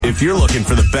If you're looking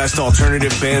for the best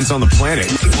alternative bands on the planet,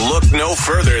 look no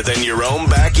further than your own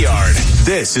backyard.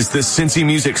 This is the Cincy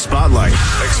Music Spotlight,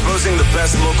 exposing the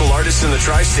best local artists in the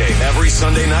tri-state every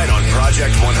Sunday night on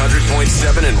Project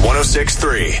 100.7 and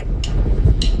 106.3.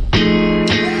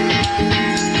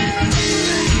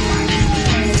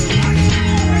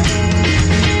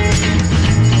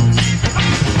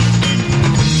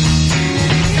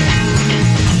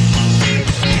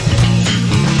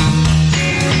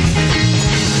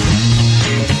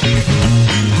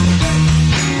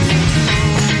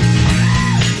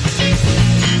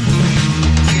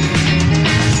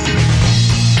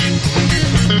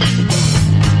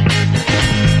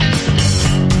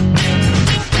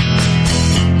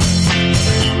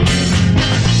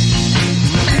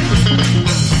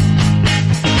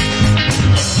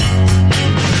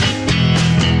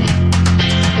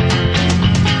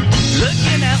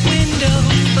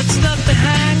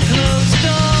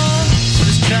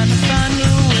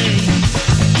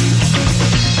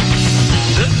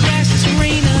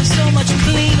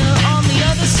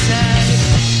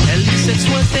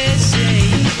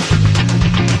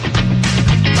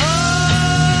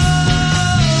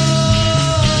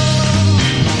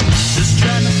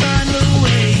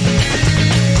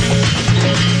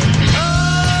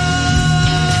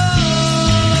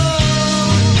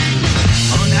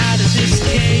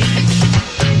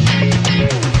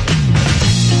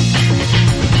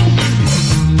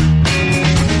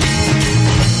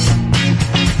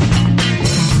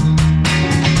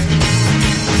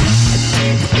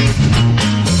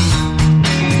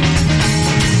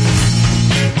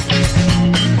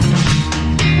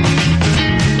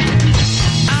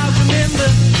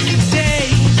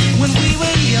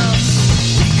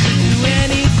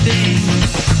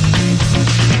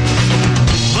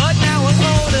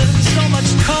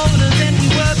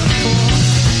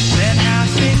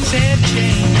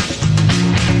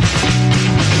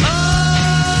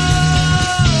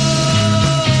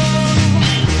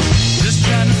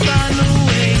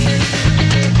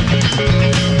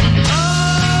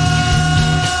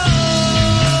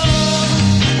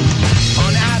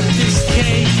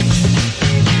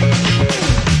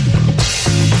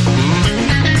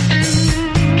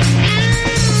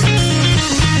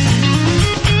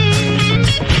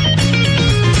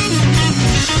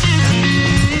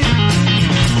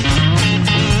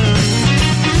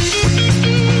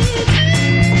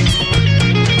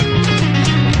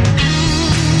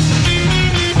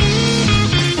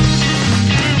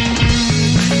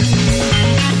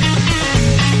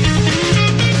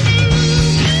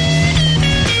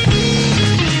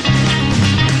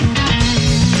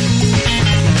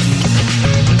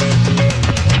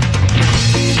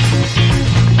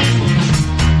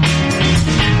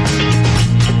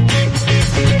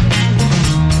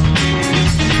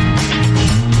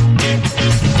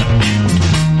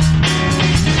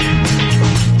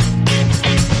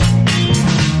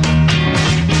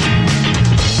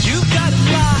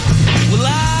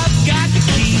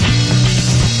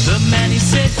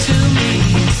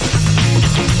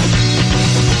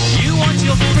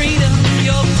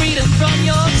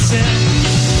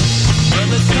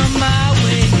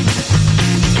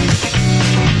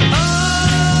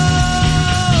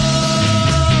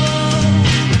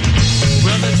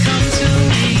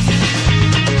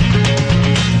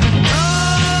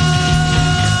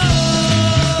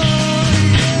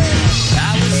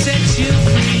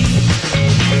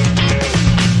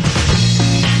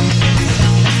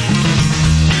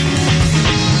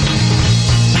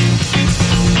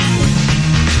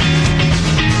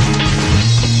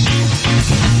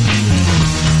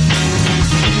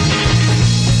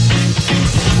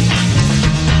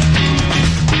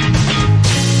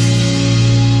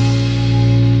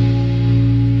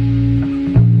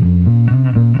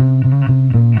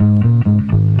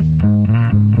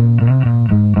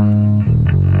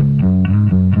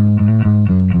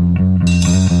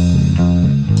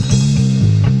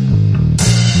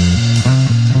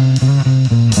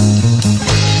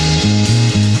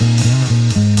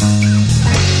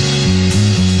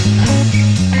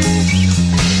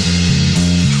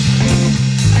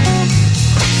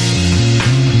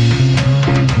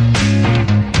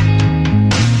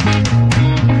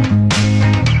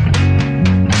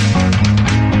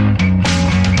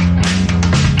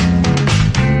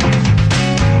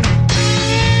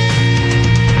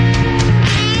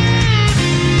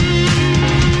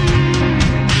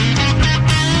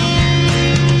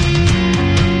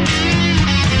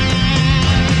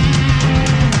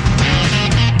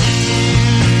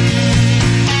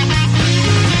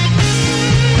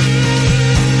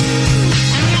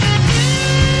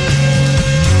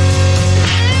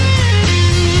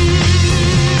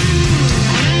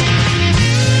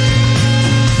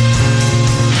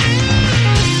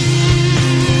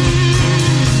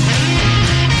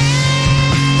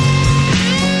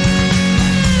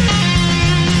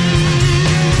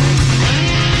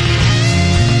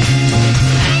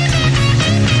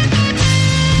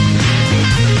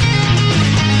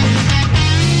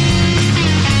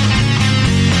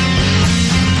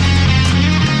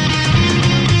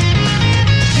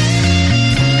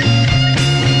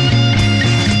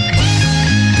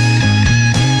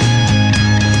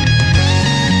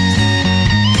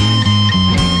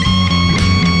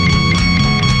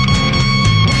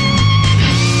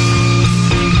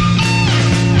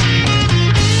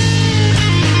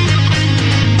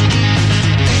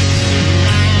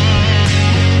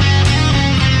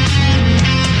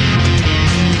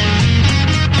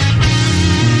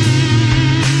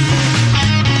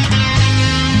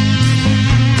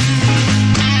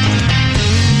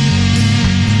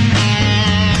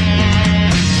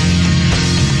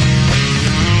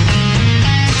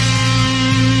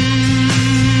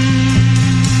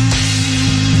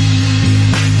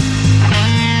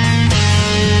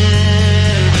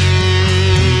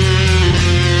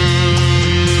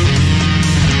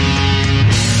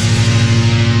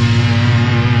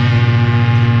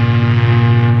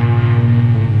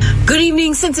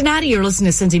 Cincinnati, you're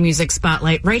listening to Cincy Music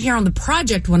Spotlight right here on the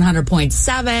Project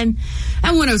 100.7 and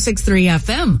 106.3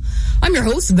 FM. I'm your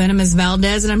host, Venomous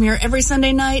Valdez, and I'm here every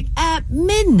Sunday night at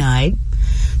midnight,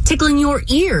 tickling your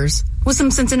ears with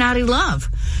some Cincinnati love.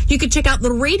 You can check out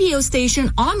the radio station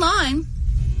online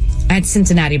at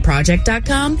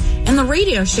CincinnatiProject.com and the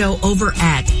radio show over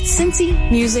at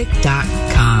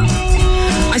CincyMusic.com.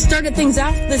 I started things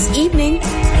off this evening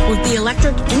with the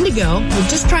Electric Indigo. We're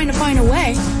just trying to find a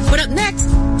way. But up next,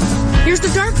 here's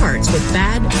the Dark Hearts with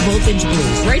Bad Voltage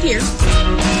Blues right here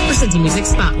for Cincy Music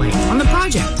Spotlight on the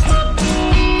Project.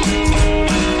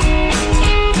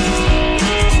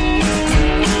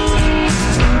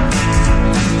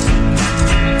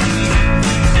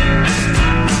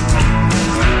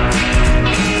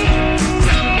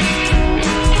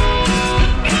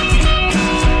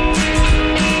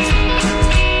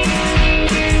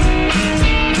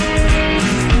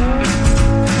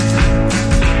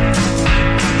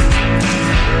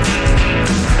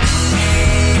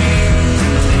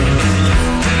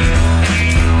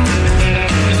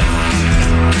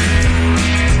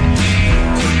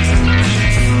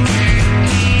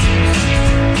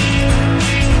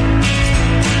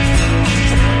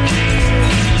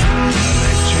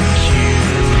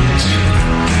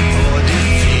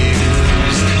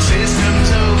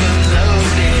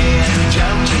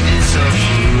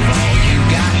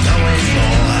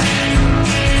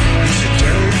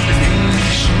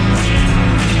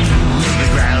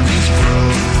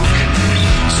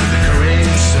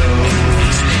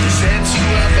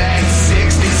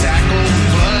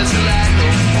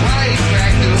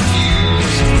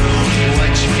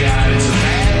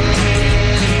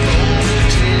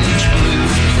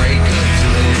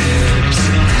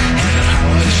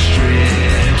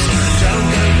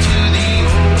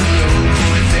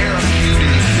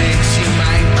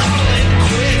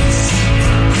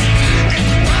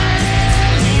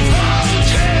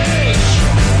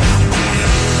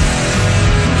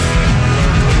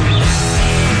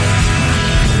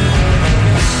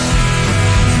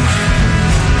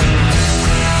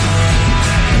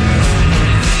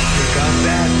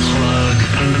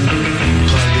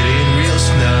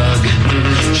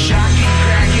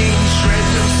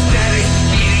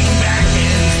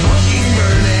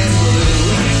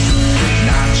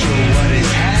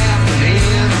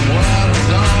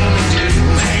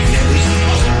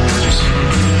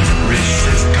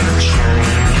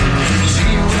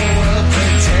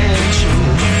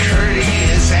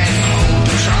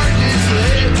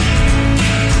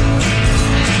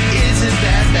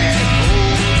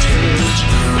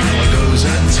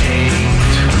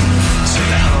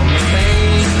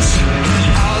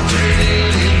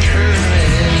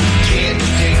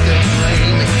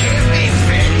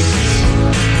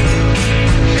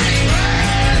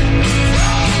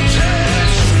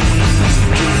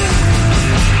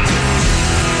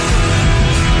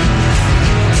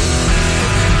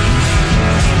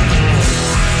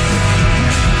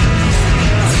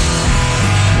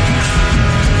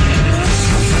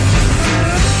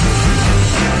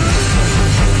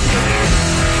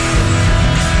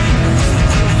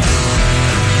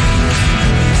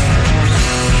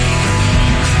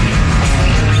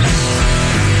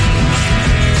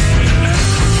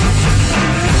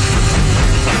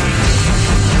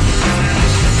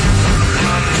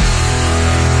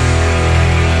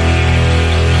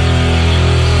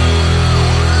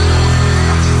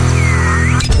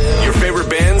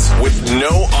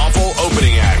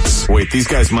 These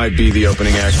guys might be the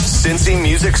opening act. Cincy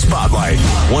Music Spotlight,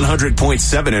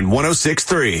 100.7 and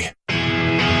 106.3.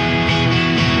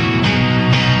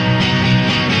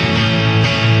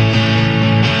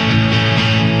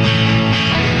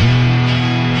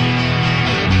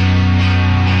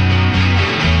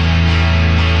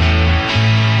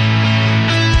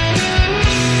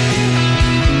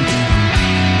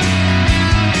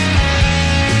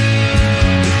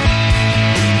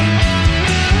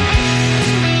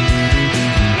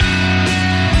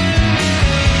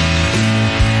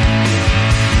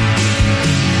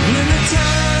 When the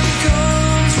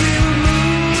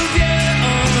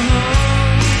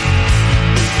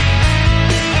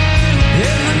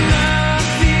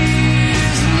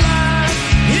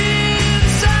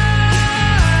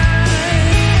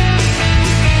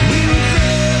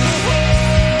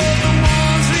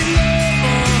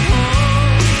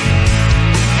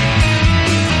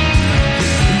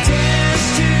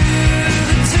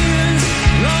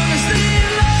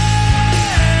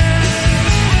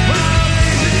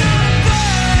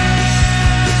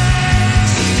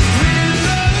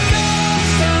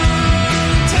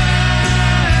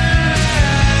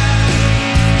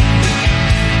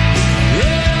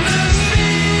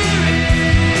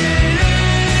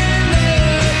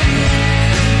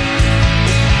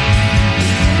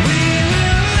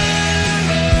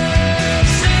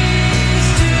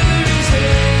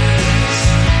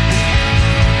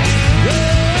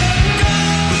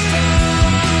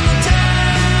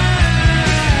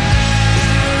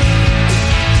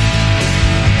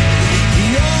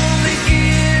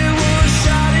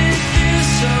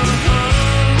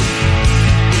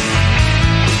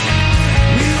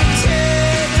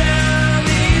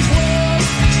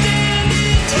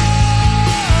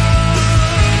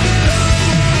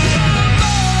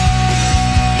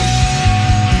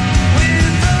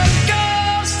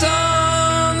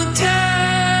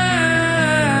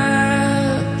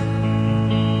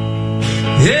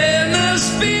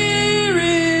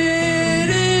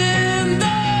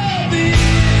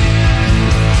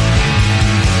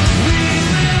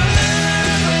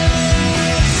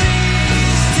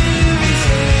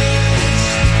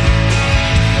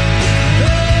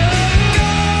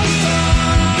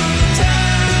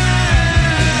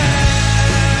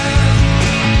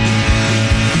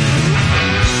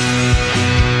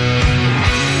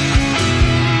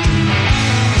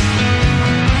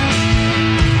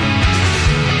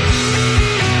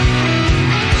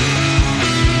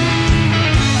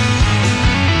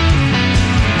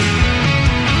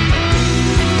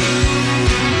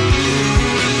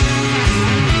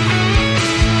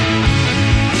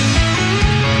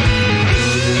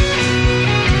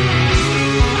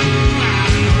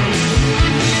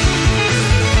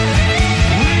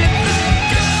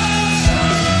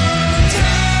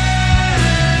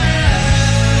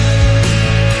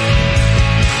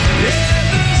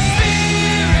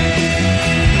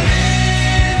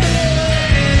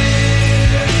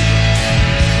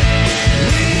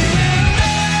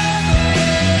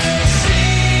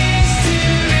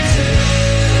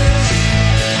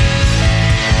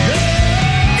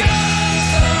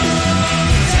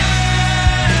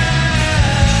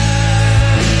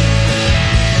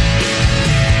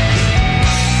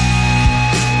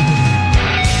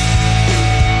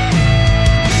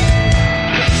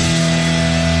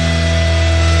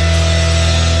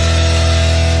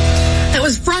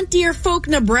Polk,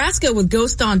 Nebraska with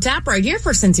Ghost on Tap right here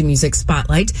for Cincy Music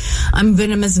Spotlight. I'm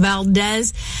Venomous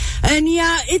Valdez. And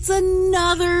yeah, it's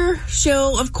another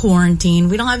show of quarantine.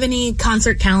 We don't have any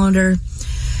concert calendar,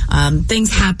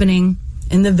 things happening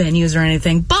in the venues or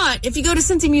anything. But if you go to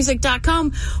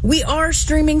cincymusic.com, we are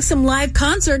streaming some live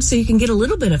concerts so you can get a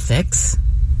little bit of fix.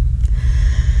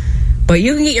 But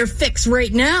you can get your fix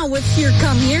right now with Here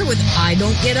Come Here with I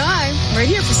Don't Get I, right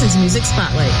here for Cincy Music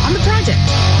Spotlight on the project.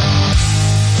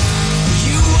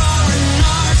 You are a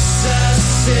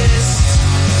narcissist.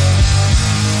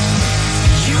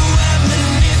 You have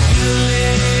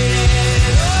manipulated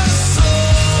our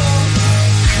soul,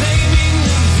 claiming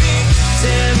the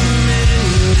victim in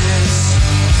this.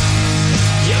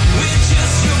 Yet we're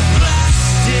just your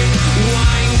plastic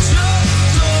wind-up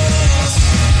dolls.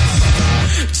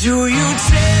 Do you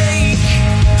take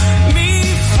me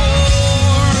for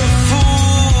a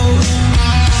fool?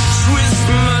 Twist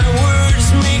my words,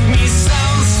 make me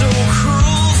sound so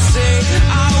cruel. Say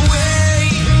I weigh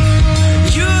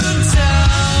you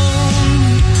down,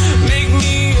 make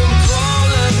me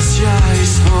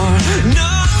apologize for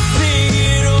nothing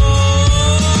at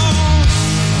all.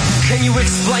 Can you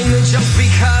explain the joke?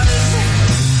 Because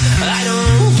I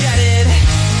don't get it.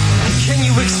 Can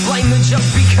you explain the joke?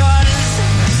 Because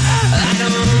I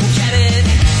don't get it.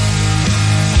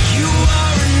 You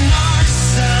are a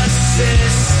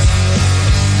narcissist.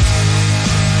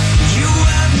 You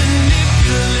have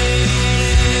manipulated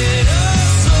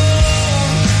us all,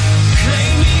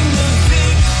 claiming the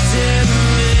victim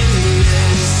in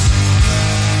this.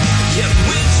 Yet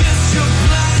we're just your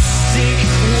plastic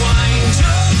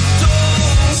wind-up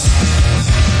dolls.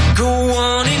 Go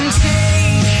on and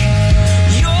take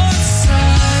your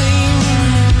time.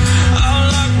 I'll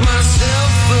lock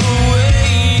myself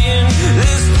away in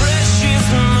this precious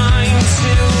mind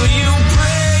till you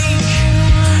break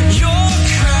your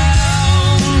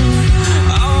crown.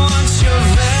 I watch your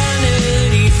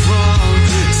vanity fall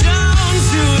down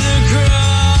to the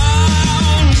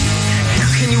ground.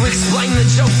 Can you explain the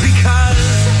joke? Because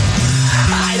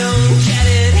I don't get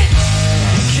it.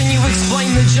 Can you explain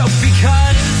the joke?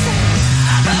 Because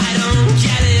I don't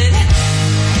get it.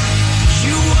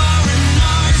 You are a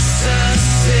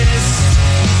narcissist.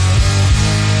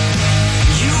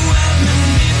 You have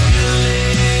manipulated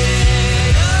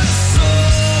us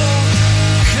all,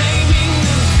 claiming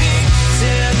the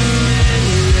victim in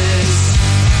this.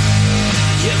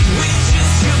 Yet we're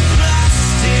just your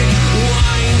plastic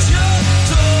wind-up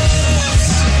dolls.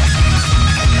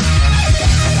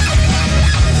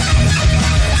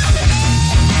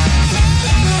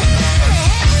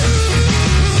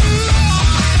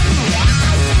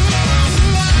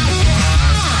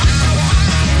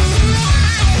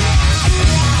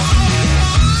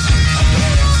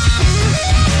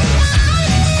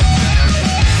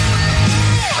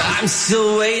 I'm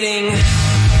still waiting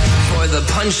for the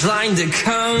punchline to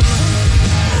come.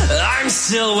 I'm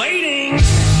still waiting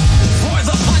for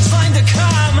the punchline to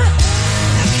come.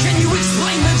 Can you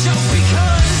explain the joke?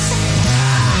 Because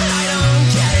I don't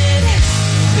get it.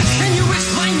 Can you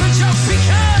explain the joke?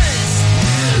 Because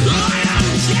I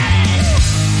don't get it.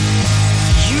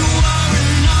 You are a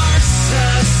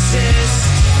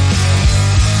narcissist.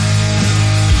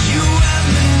 You have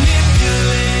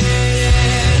manipulated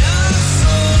us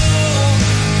all,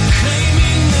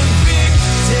 claiming the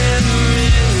victim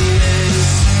in this.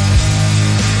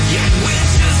 Yet we're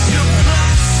just your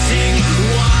plastic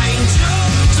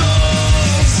wind-up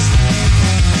dolls.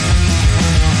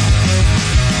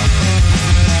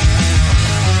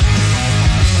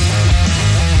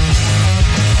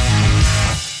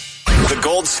 The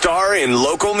gold star in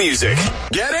local music.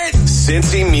 Get it?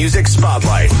 Cincy Music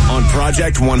Spotlight on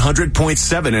Project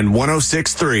 100.7 and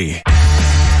 106.3.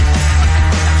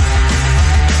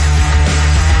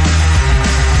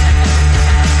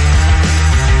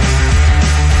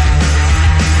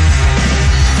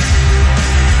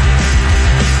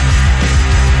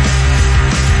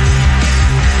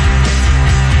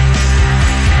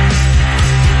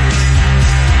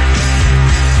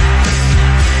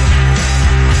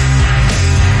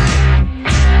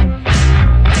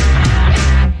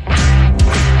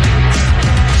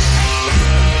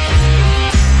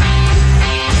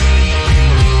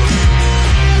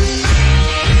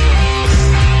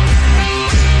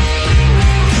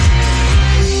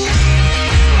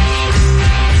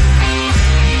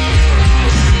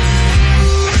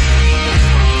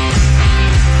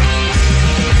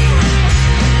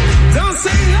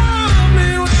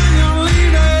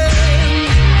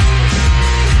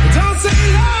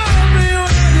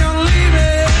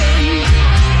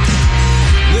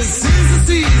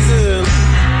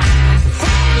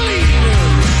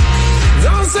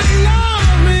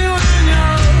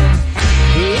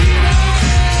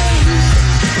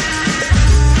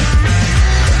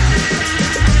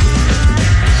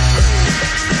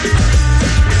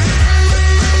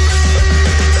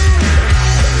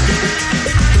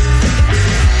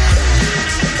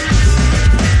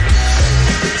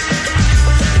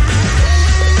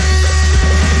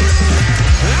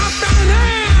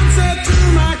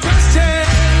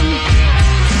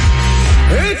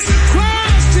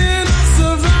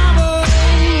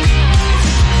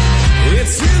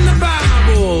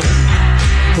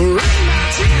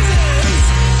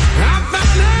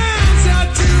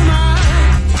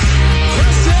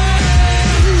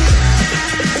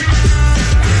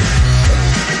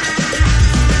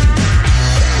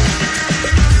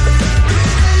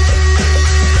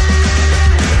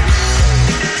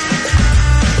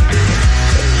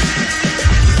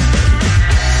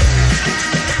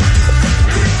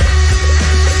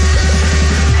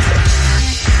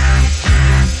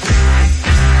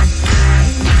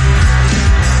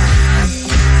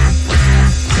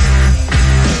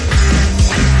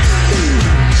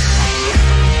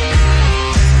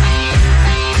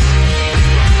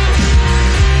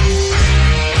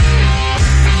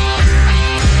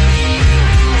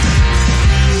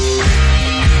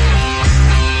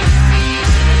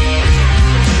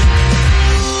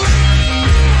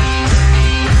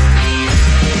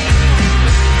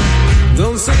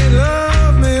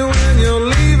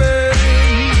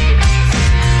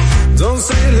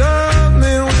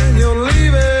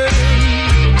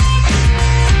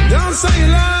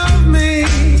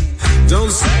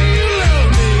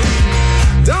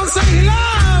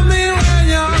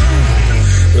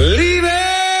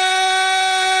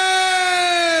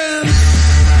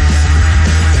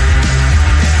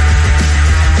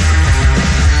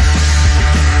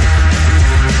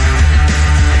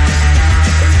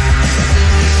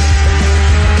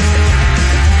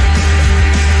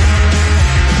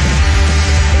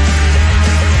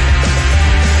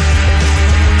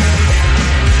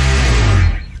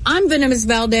 Venomous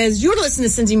Valdez. You're listening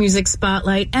to Cincy Music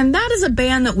Spotlight, and that is a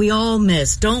band that we all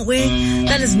miss, don't we?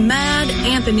 That is Mad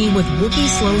Anthony with Wookie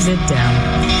Slows It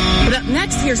Down. But up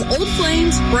next, here's Old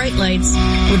Flames, Bright Lights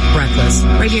with Breathless,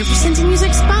 right here for Cincy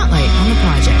Music Spotlight on the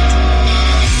Project.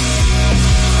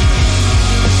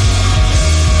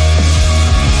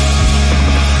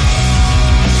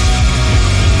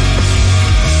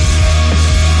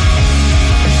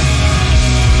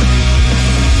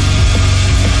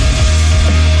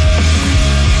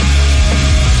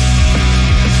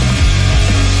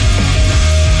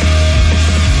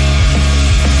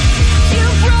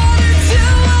 Sorry.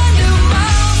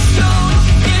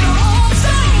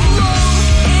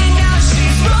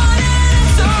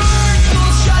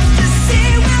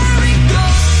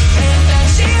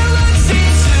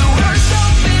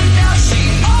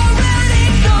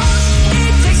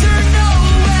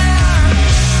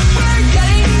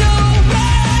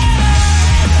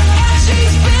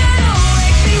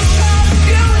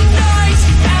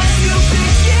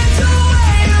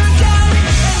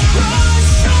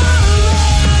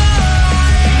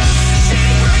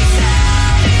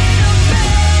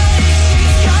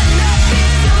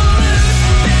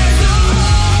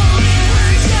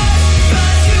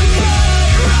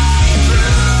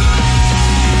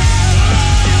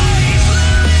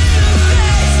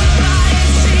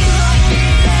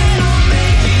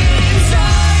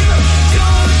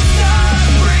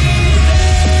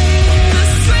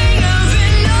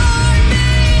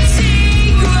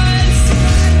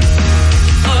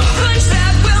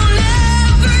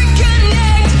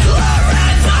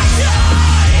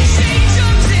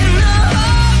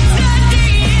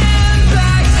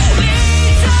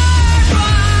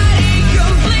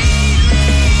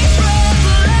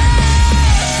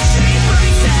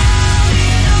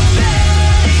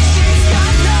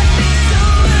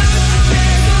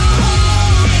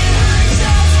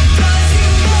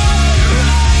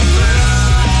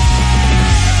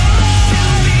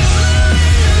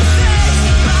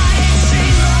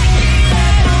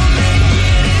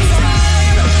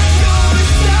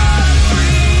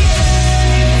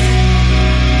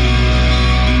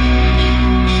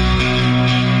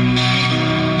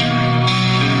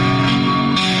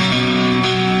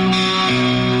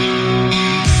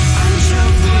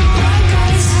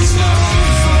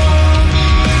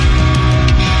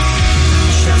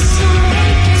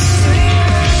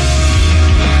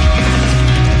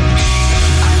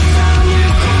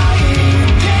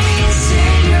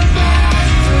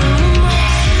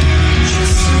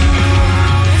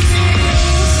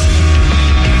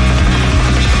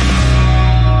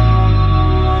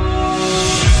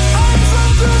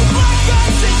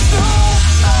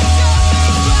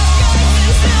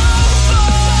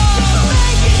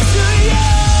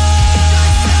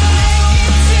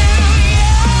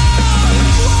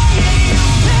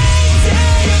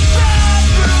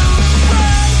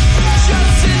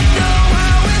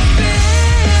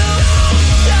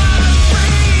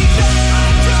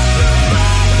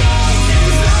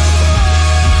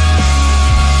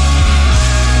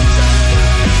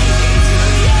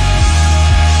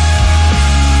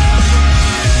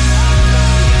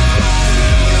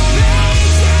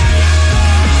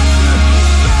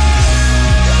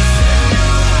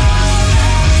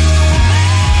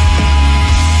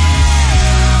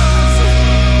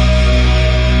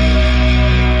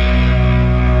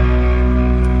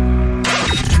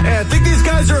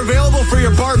 meal for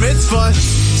your bar mitzvah.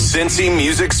 Cincy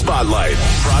Music Spotlight.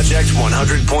 Project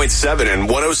 100.7 and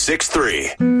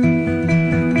 106.3.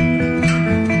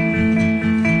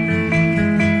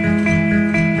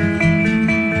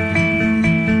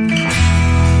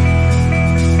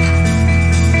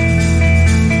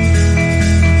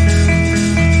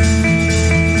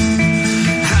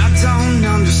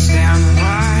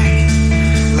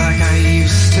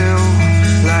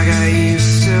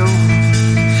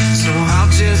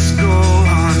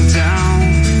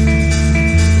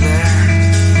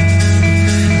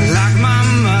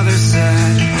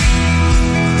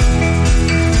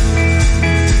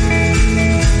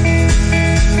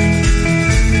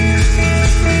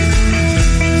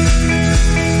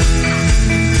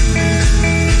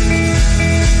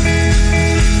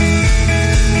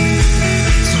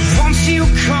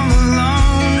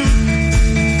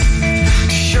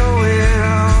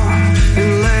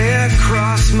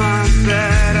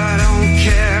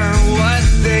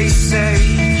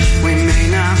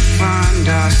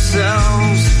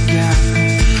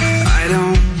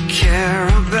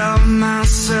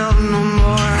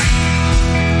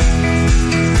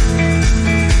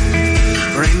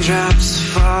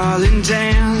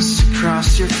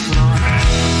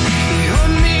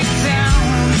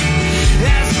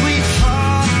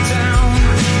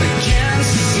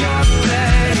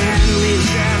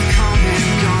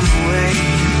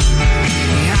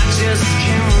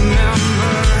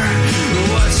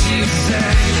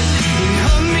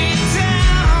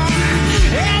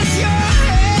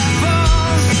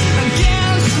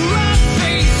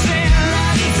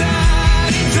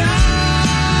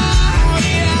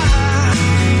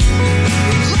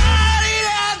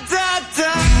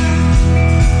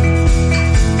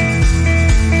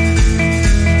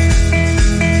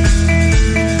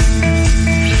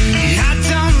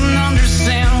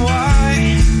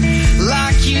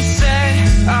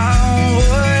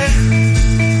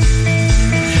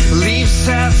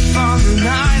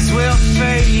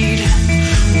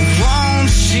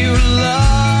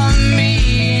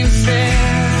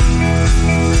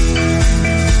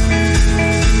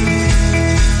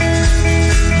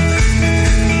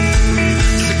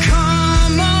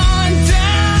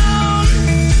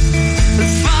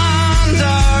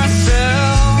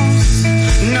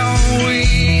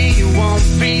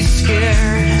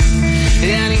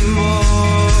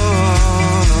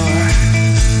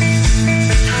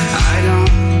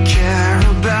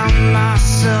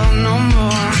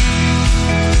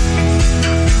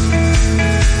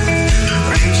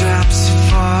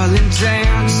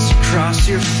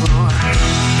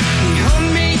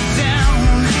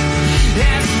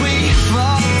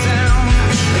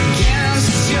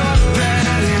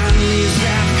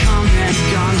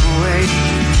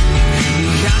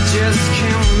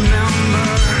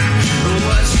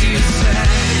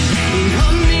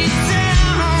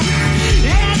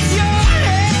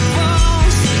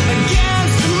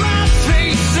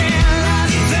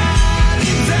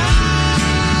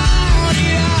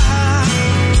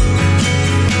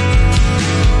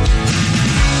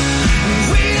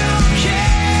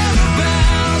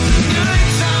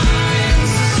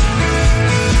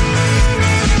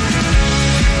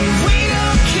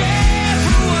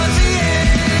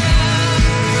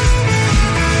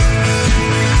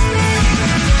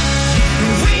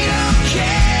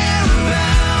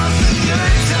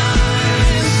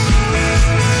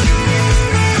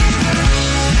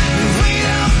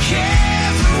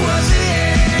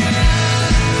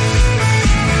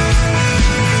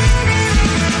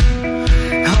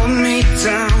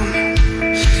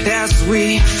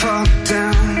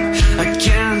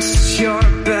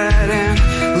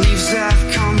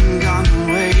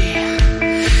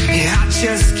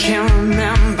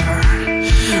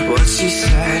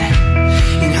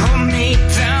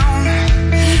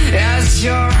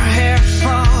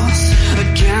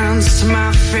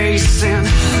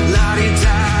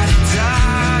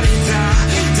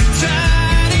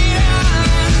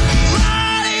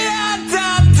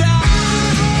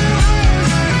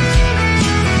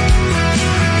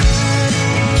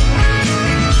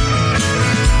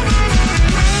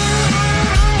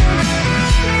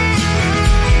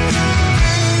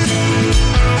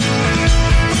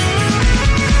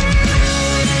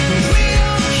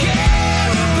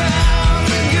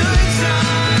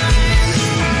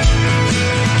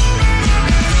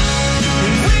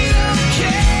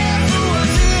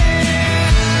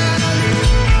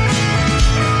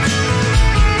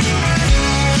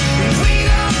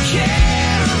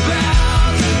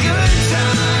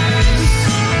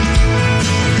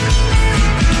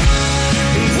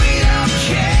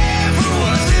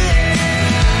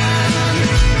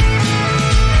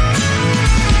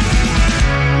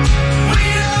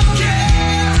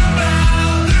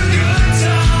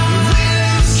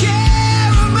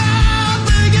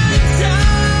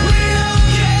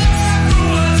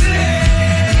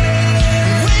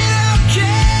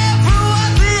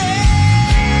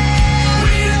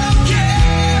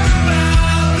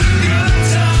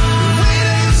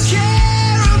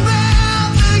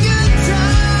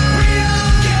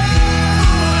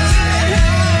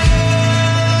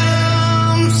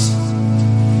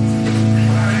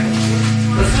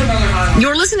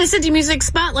 Listen to Cincy Music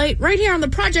Spotlight right here on the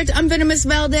project. I'm Venomous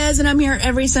Valdez, and I'm here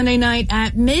every Sunday night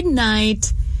at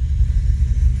midnight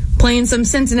playing some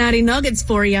Cincinnati Nuggets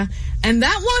for you. And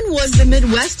that one was the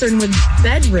Midwestern with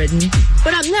Bedridden.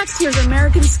 But up next, here's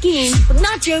American Skiing with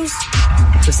Nachos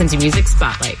for Cincy Music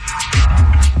Spotlight.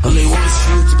 Only one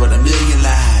truth, but a million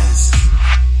lies.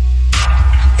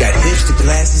 Got hipster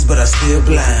glasses, but I'm still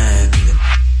blind.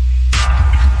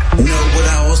 Know what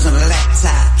I was on the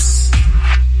laptops.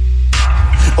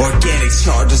 Organic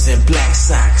chargers and black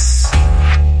socks.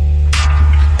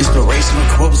 Inspirational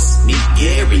quotes, meet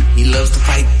Gary. He loves to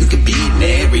fight, you could be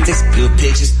married. Takes good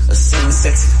pictures of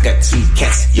sunsets. Got 2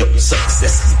 cats, yo,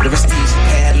 success. The prestige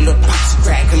paddler, pops a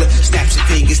crackler. Snaps your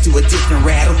fingers to a different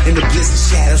rattle. In the blizzard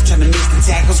shadows, trying to miss the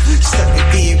tackles. Stuck in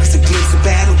fear, cause the glimpse of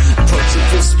battle. Approaching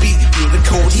full speed, feel the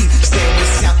cold heat.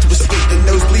 Staring south to escape the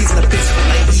nosebleeds. And the bitch for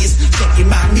like years, checking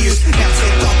my mirrors. Now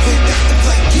take off without the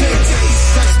flight gear. Days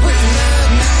sucks with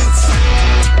love nights.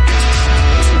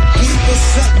 People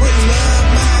suck with love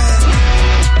nights.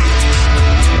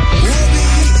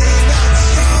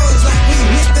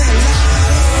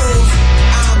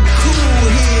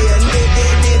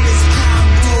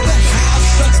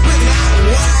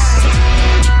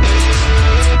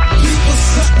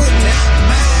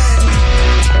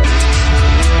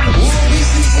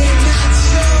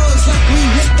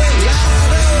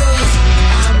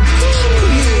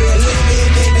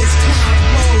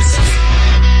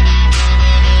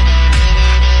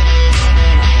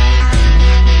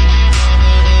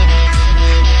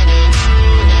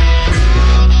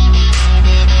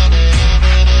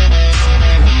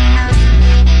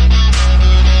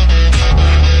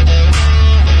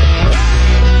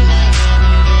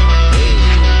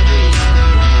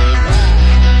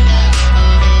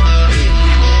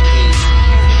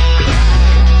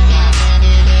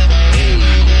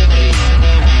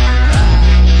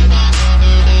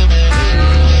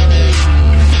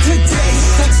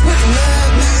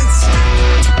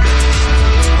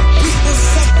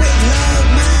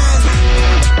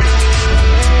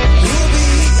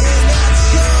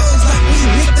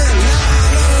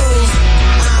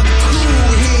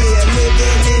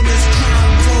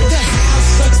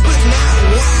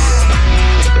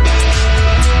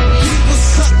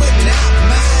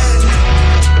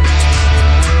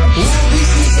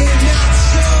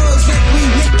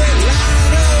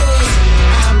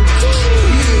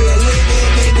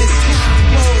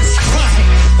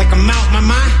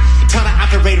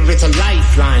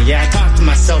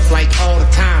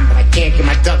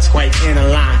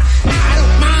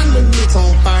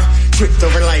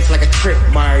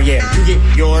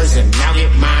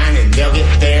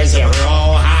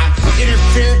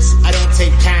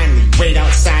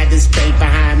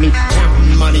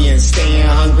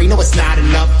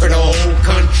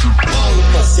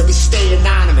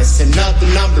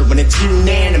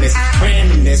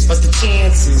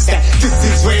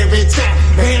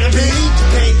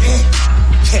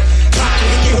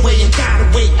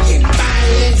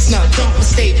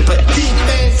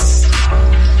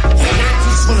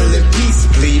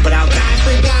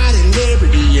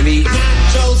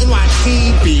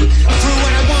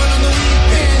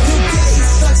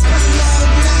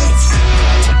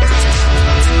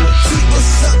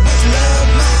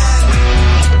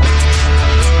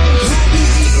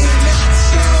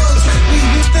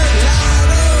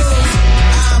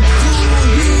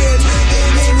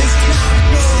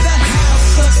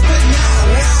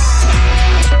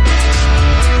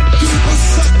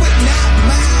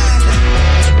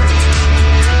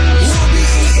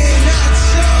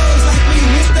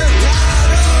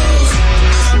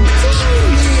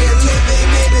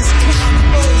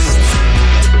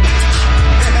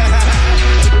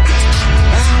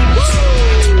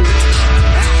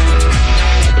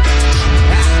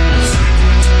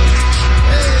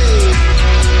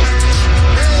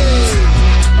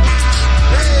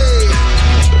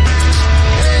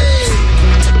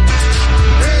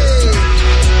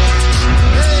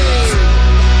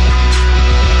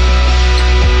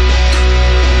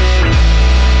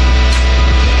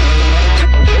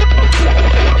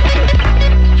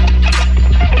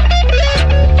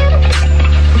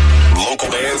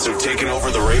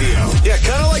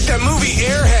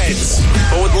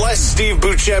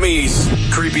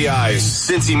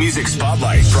 Cincy Music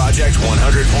Spotlight, Project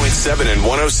 100.7 and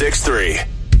 106.3.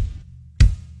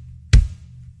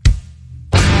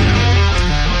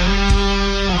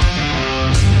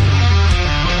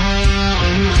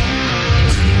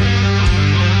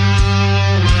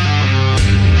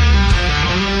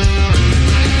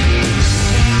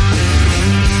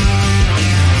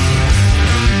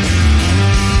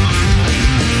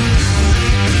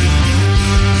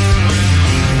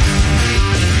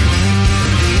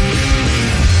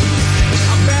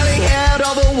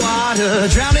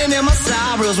 share my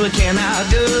sorrows, what can I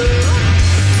do?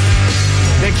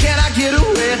 Can I get a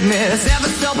witness ever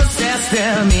so possessed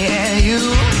in me and you? I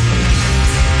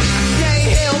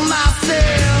can't help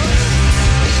myself,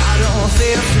 I don't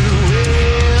feel too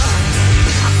well.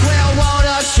 I swear I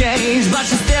wanna change, but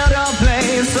you still don't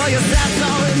blame. So yes, that's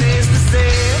all it needs to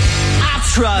say. I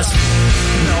trust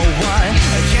no one,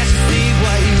 can't you see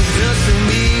what you've done to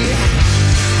me?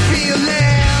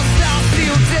 Feelings, I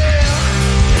feel dead,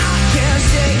 I can't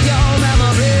shake your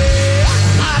memory.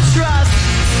 I trust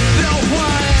no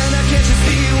one, can't you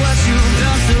see what you've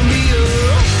done to me?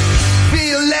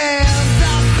 Feelings,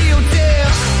 I feel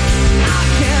dead, I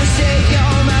can't shake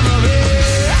your memory.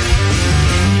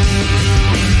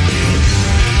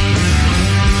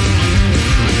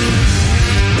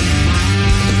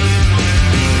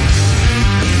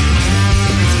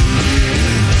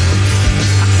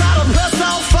 I try to press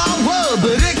on forward,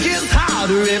 but it gets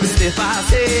harder every step I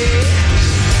take.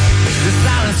 The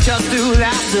silence cuts through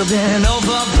laughter, bend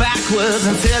over backwards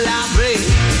until I break.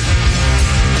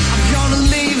 I'm gonna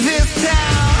leave this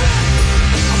town,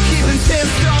 I'm keeping 10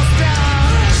 strokes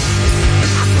down.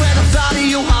 I swear the thought of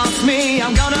you haunts me,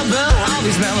 I'm gonna burn all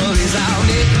these memories out,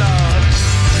 Lord.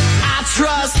 I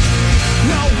trust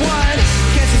no one,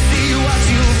 can't you see what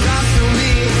you've done to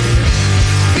me?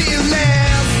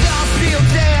 Feelings, don't feel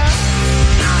dead,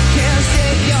 I can't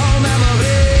shake your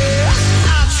memory.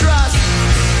 I trust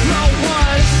no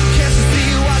one, can't you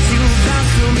see what you've done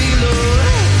to me, Lord?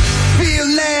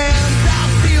 Feelings, I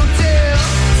feel dead,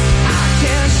 I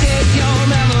can't shake your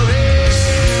memory.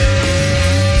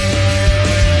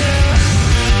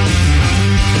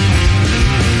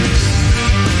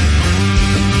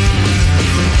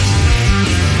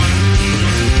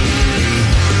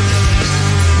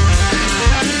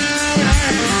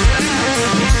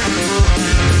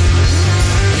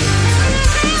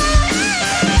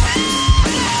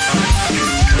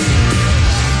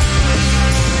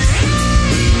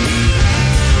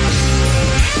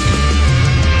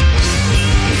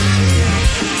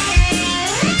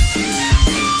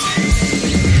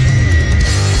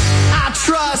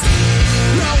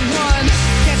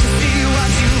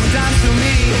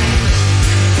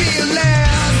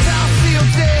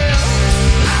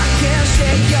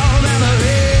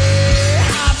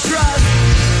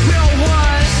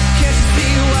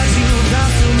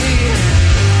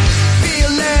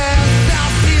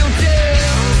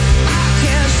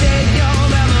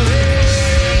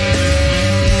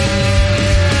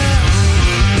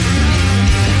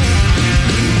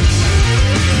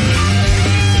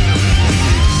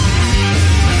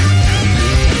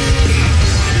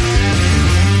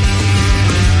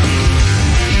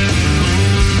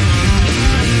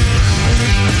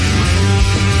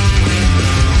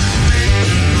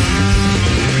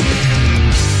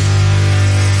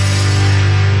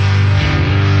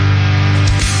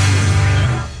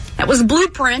 Was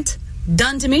Blueprint,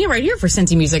 done to me right here for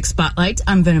Cincy Music Spotlight.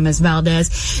 I'm Venomous Valdez.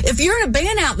 If you're in a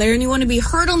band out there and you want to be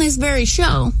heard on this very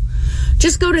show,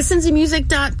 just go to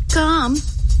cincymusic.com,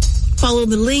 follow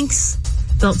the links,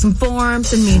 fill out some forms,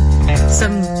 send me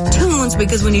some tunes,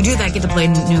 because when you do that, I get to play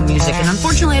new music. And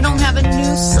unfortunately, I don't have a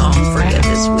new song for you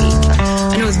this week.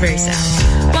 I know it's very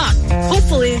sad. But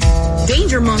hopefully,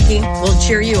 Danger Monkey will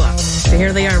cheer you up. So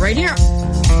here they are right here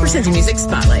for Cincy Music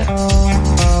Spotlight.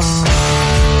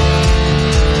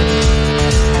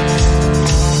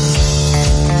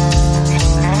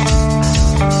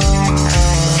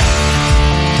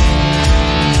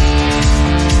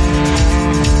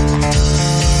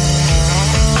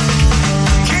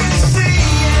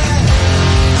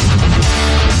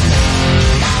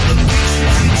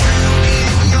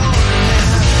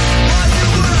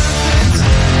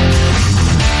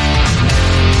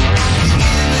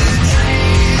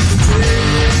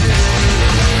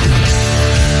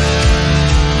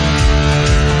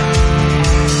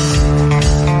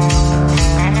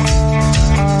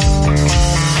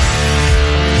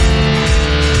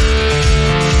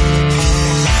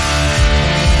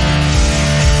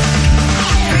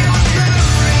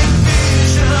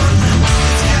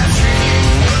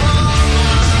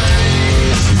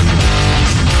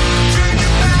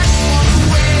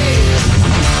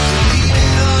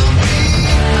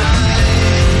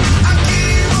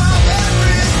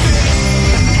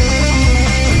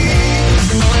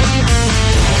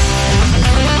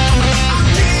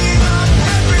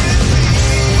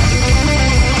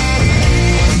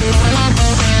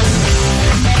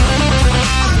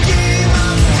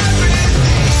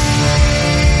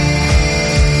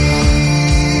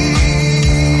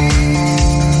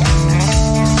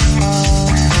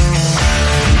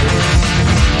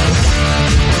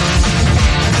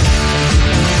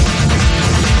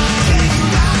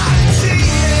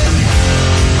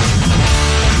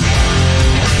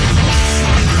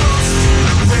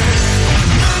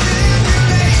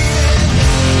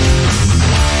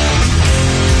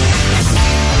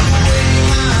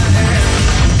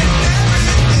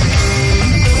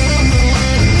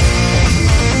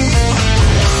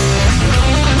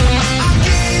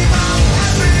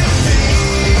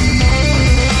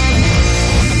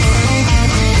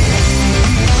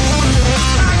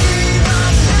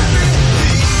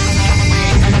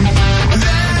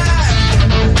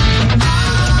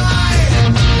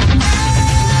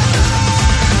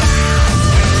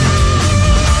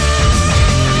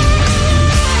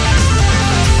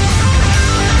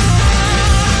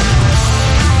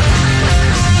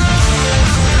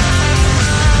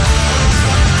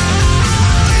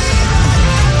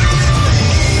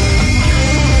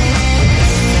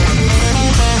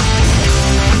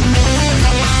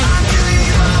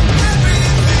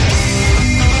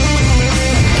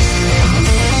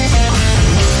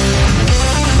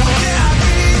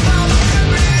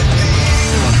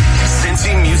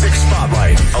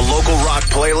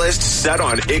 set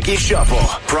on Icky Shuffle.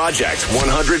 Project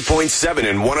 100.7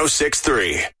 and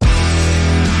 106.3.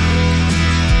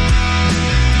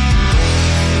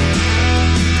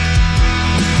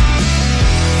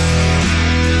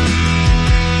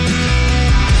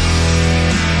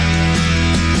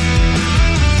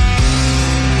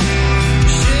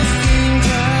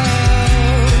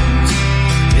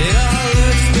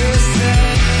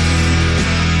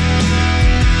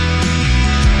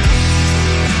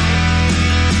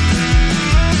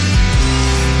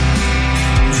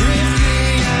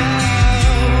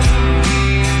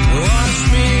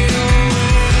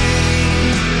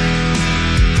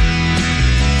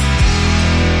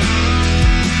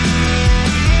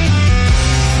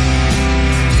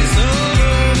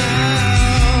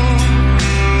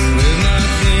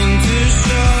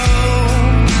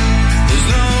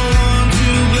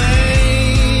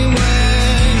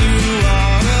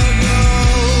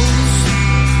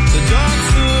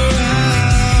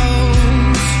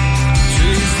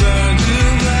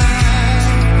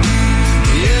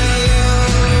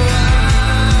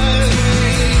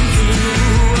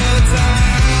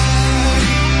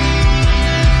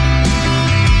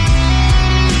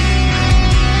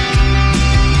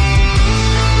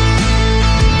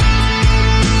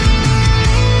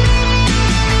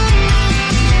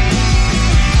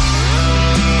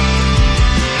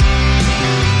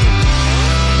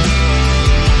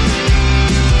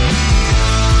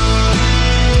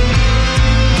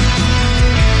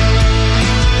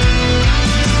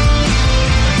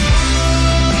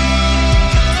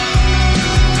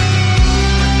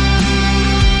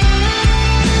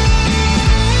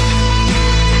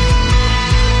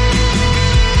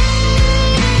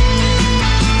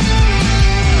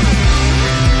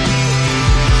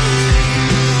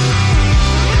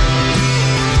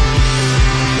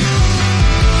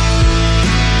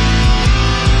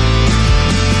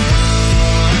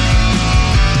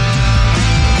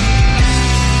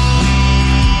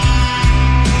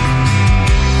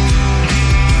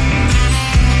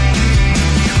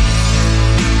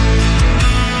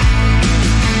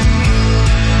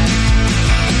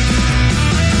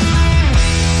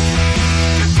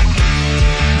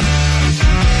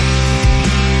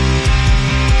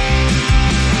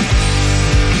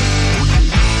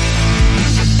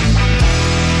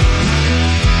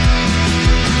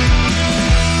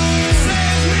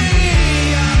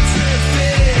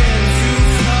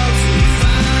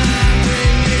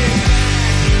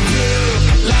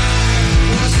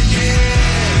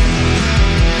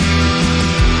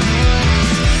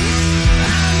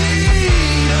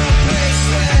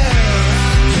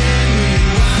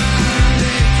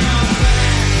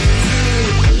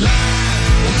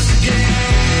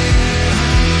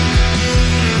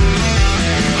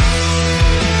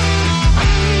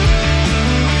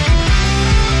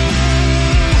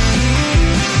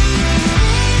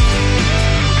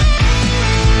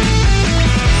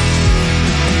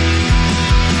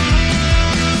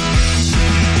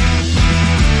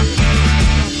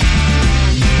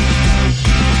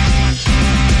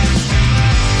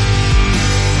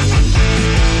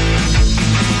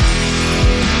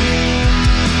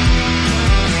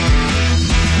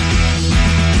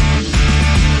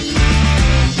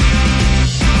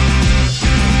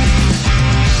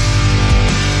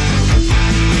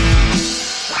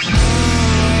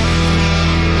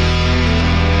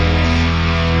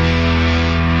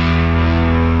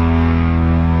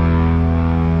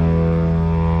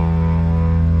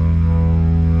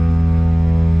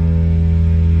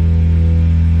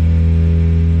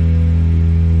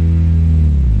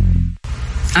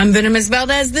 I'm Venomous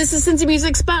Valdez. This is Cincy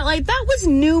Music Spotlight. That was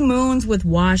New Moons with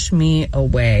Wash Me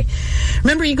Away.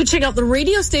 Remember, you can check out the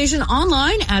radio station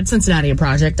online at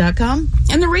CincinnatiAproject.com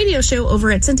and the radio show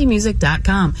over at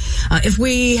CincyMusic.com. If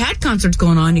we had concerts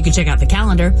going on, you can check out the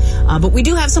calendar. But we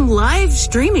do have some live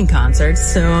streaming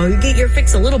concerts, so you get your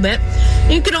fix a little bit.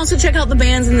 You can also check out the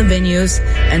bands and the venues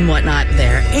and whatnot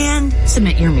there and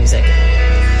submit your music.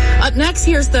 Up next,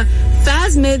 here's the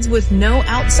Phasmids with No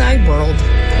Outside World,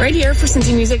 right here for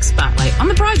Cincy Music Spotlight on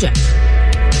the Project.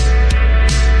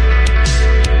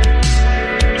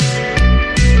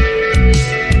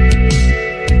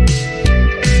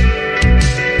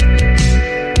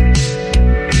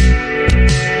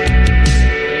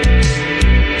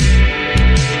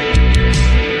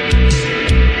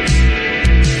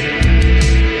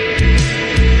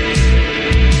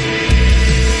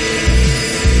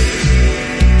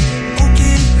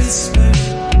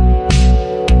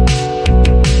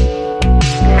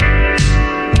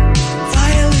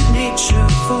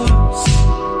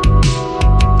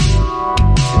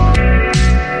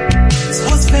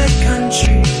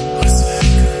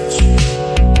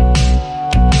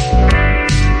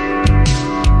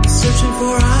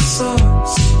 for our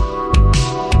souls.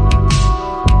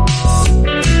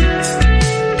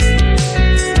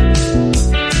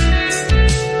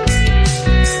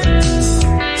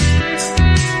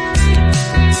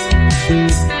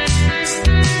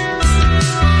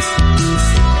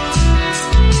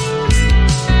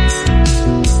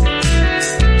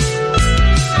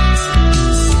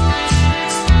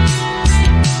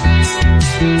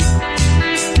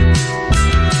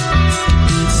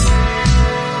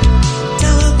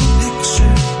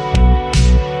 Picture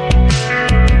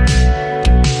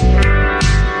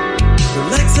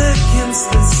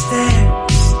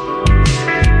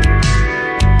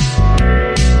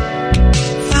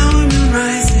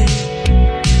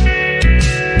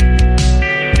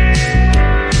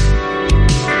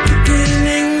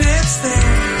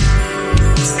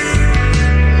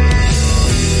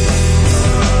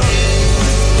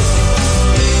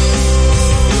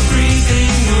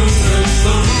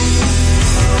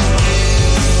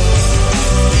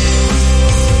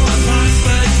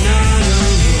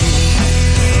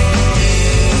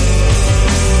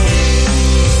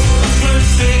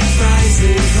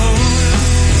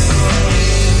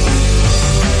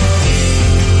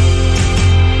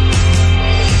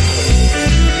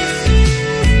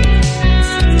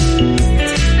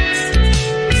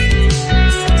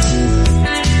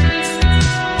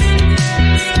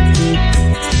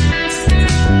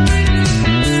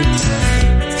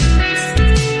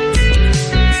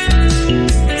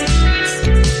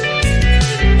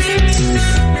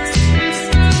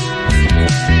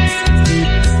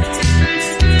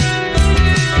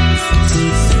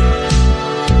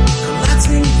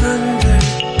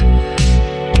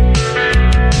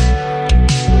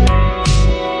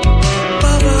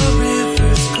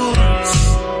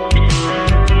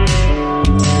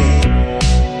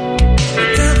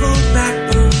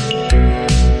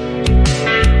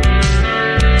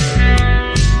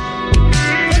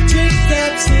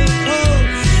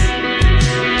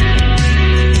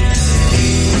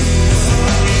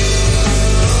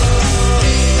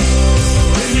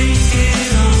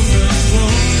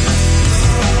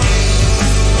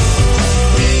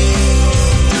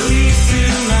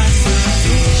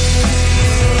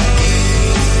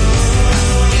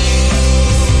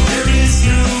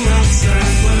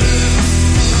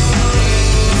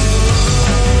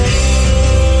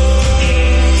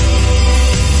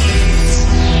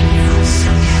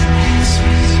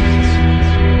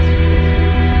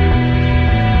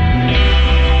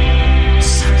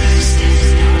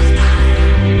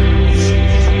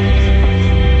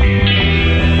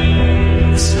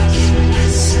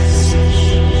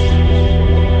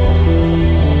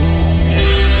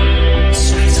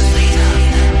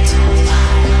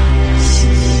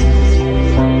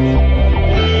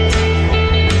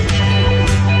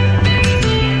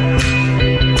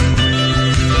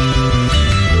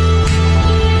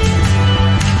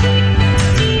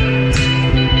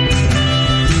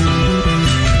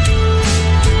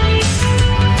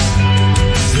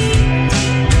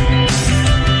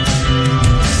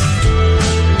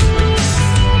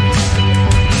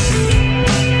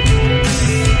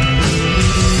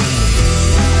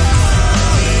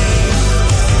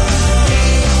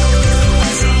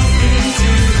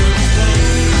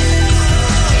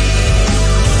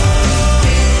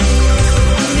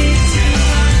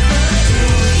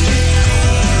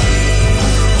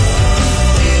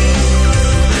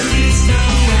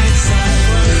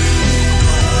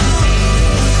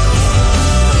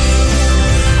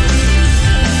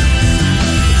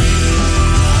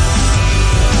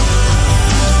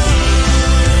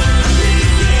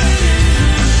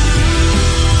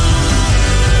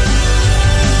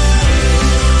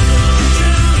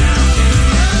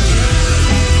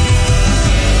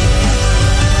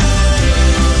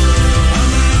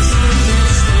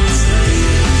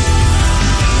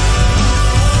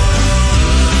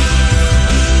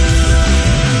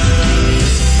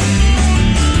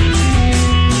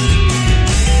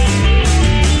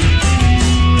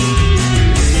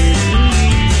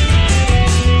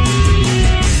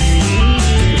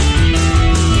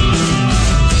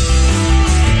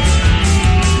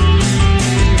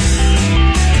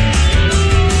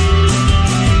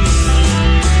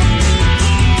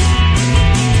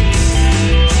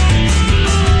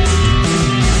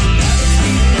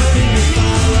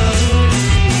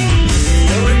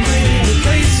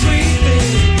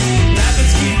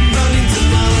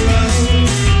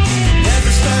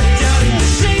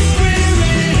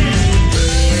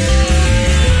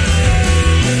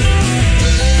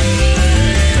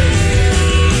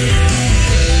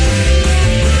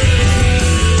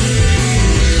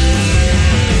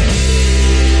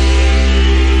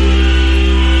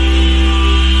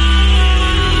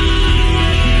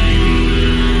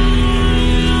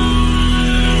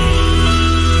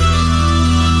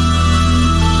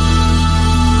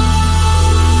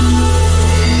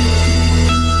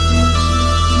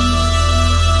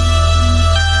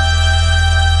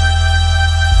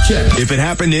check. If it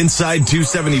happened inside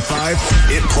 275,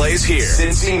 it plays here.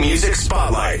 Cincy Music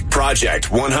Spotlight. Project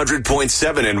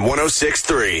 100.7 and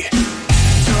 106.3.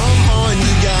 Come on,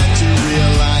 you got to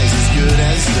realize it's good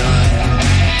as done.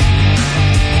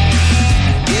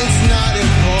 It's not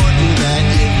important that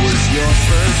it was your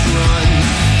first run.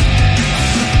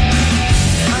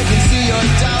 I can see your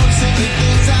doubts in the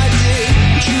things I did,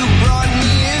 but you brought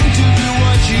me in to do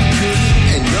what you could,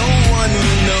 and no one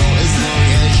will know as long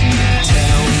as you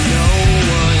tell no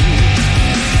one.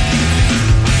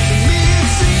 To me it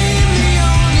seemed the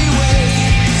only way,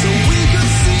 so we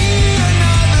could see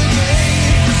another day.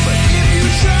 But if you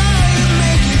try to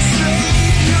make it straight,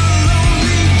 you'll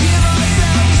only give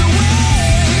ourselves away.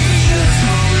 Just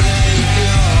won't let it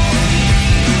go.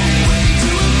 You're way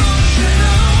too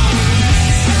emotional.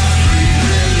 Stop, breathe,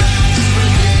 relax,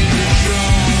 regain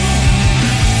control.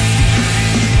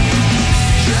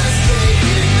 Just take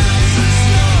it nice and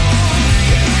slow.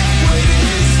 Wait,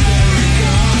 it's very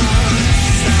gone.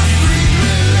 Stop, breathe,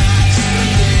 relax,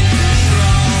 regain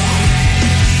control.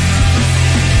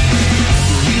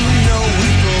 You know we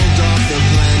pulled off the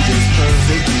plan just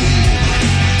perfectly.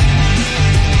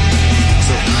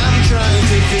 So I'm trying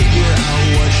to figure out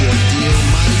what your deal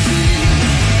might be.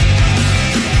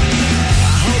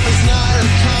 I hope it's not a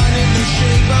con in the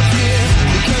shape of fear,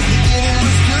 because the beginning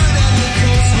was good and the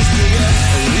coast was clear,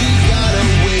 and we got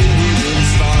away with it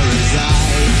as far as I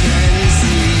can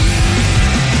see.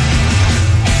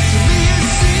 To me it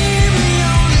seemed the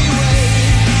only way,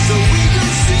 so we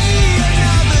could see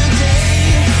another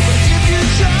day. But if you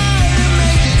try to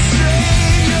make it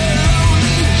straight, you'll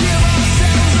only give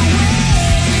ourselves away.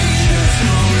 Just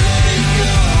won't let it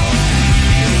go.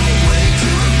 You're way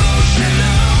too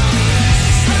emotional.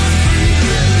 Stop, breathe,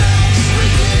 relax,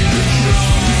 regain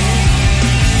control.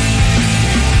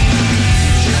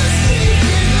 Just take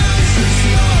it nice and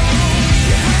slow.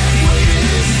 You have waited,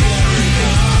 it's very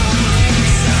gone.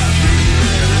 Stop, breathe,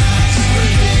 relax,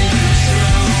 regain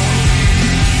control.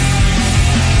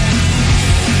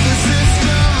 The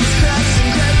system's cracks and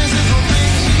crevices will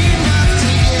make enough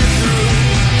to get through.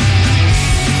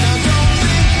 Now don't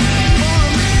think for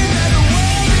a minute that the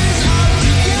world is out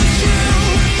to get you.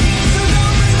 So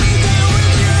don't bring me down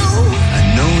with you. I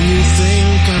know you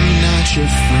think I'm not your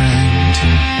friend,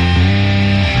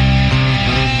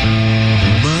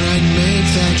 but I'd make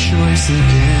that choice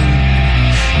again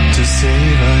to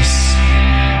save us.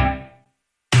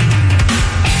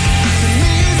 To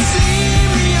me it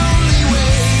seemed the only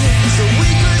way, so we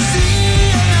could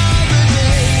see another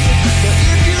day. But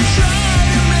if you try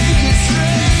to make it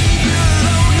straight, you'll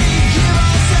only give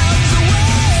ourselves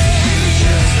away.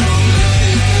 Just won't let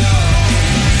it go.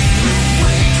 You're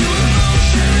way too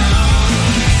emotional.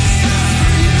 Stop,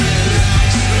 breathe,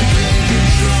 relax, regain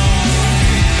control.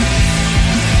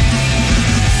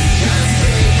 Just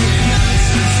take it nice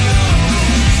and slow.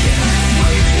 You have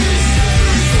waited, it's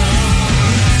very gone.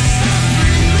 Stop,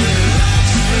 breathe, relax,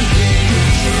 regain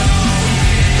control.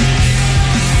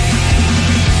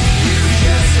 You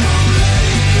just won't let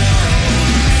it go.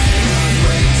 You're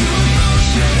way too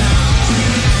emotional.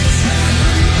 Stop,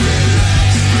 breathe,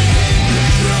 relax, regain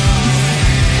control.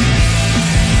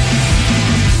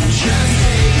 Just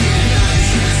take it nice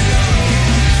and slow. You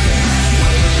have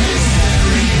waited, it's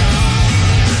very gone.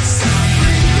 Stop,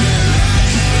 breathe,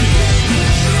 relax, regain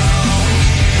control.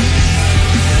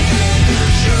 Regain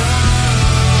control.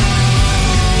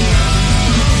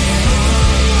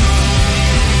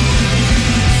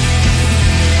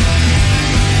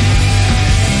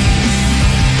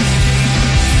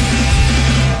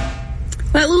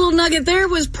 That little nugget there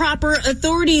was Proper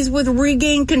Authorities with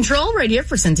Regain Control right here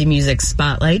for Cincy Music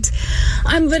Spotlight.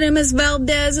 I'm Venomous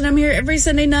Valdez, and I'm here every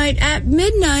Sunday night at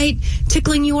midnight,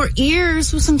 tickling your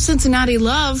ears with some Cincinnati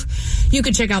love. You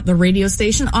can check out the radio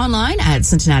station online at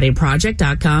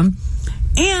CincinnatiProject.com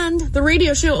and the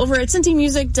radio show over at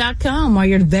CincyMusic.com. While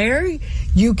you're there,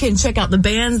 you can check out the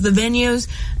bands, the venues,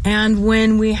 and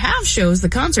when we have shows, the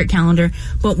concert calendar.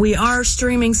 But we are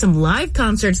streaming some live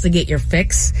concerts to get your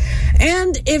fix.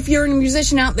 And if you're a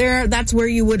musician out there, that's where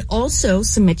you would also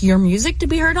submit your music to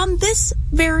be heard on this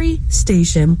very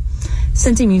station,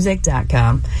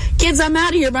 CincyMusic.com. Kids, I'm out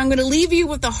of here, but I'm going to leave you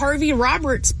with the Harvey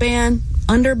Roberts Band,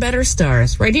 Under Better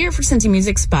Stars, right here for Cincy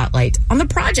Music Spotlight on the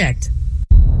Project.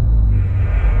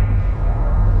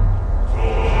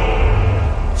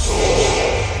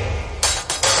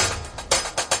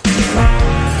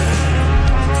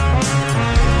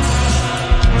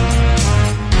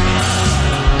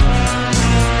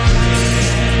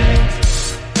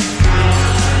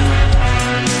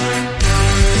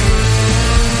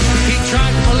 He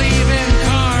tried to believe in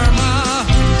karma.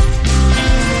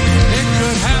 It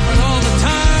could happen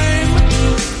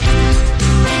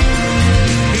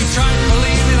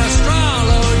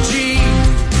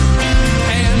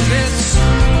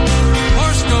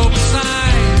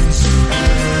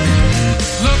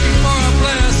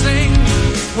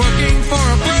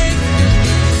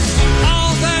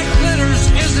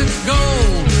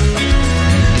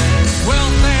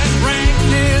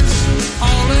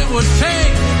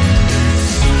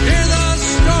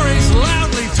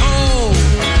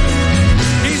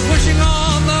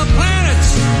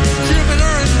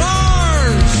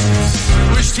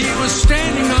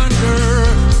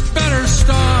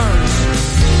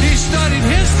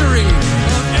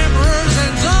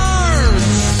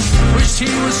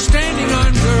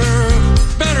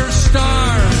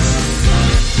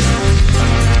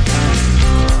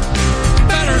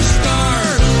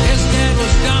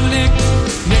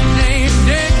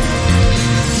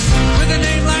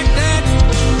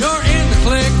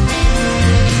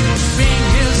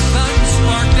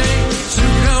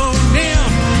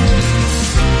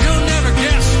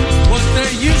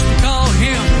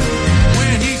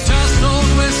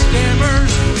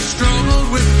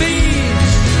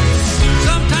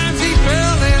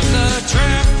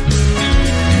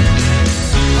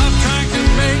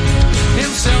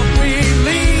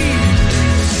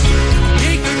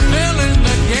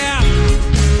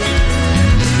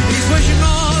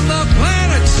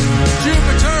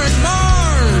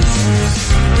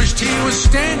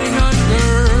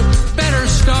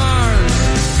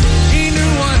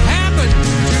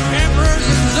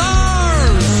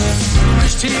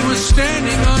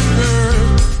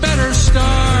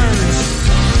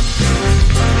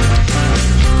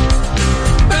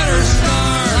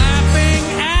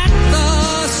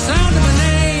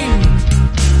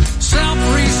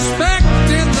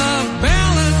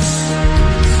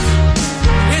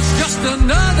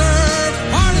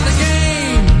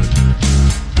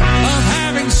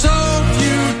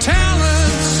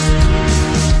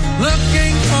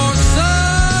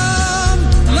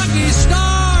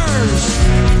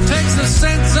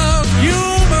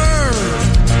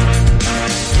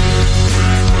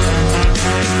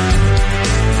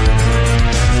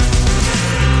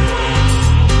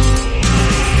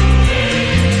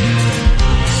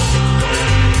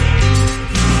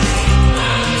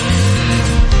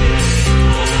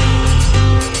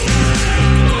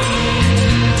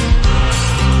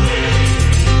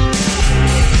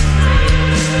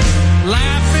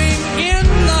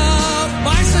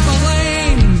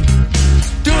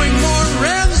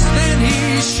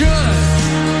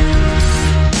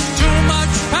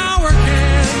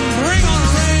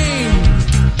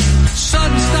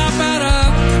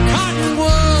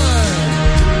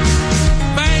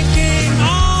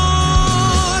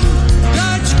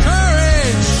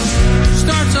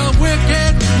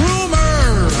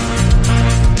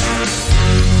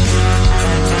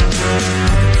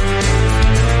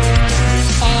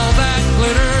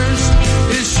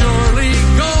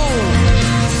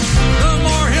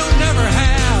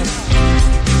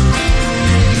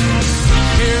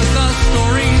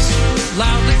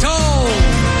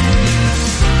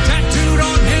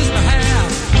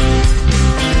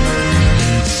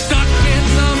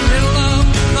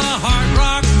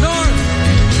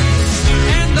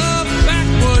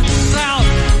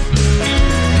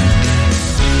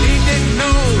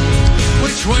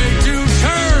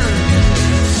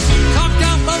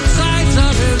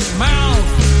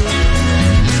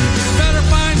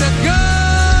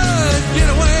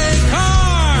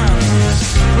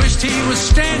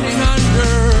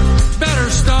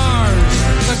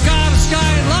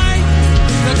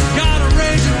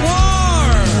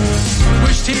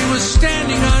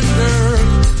standing